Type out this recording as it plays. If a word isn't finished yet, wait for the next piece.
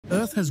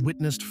Earth has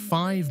witnessed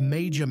 5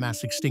 major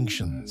mass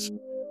extinctions.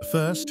 The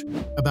first,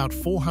 about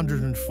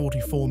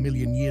 444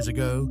 million years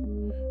ago,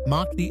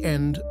 marked the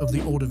end of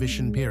the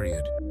Ordovician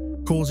period,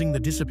 causing the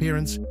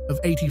disappearance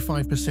of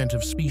 85%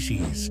 of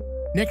species.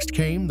 Next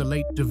came the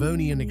late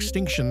Devonian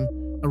extinction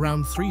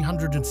around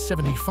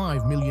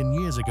 375 million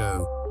years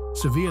ago,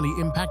 severely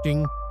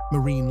impacting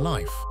marine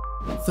life.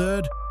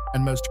 Third,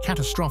 and most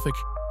catastrophic,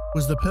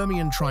 was the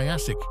Permian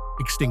Triassic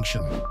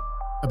extinction,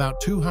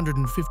 about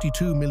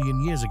 252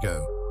 million years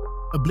ago,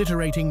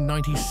 obliterating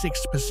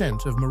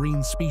 96% of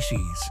marine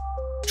species.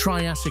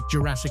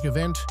 Triassic-Jurassic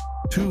event,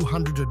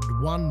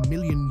 201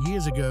 million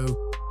years ago,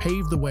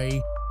 paved the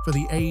way for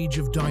the age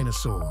of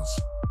dinosaurs.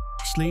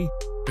 Lastly,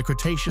 the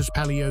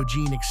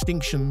Cretaceous-Paleogene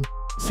extinction,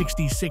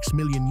 66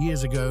 million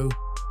years ago,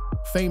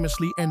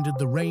 famously ended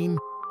the reign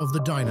of the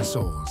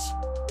dinosaurs.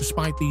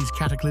 Despite these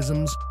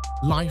cataclysms,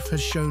 life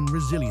has shown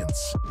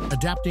resilience,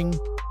 adapting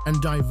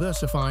and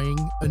diversifying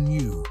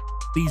anew.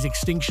 These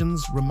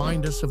extinctions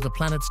remind us of the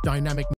planet's dynamic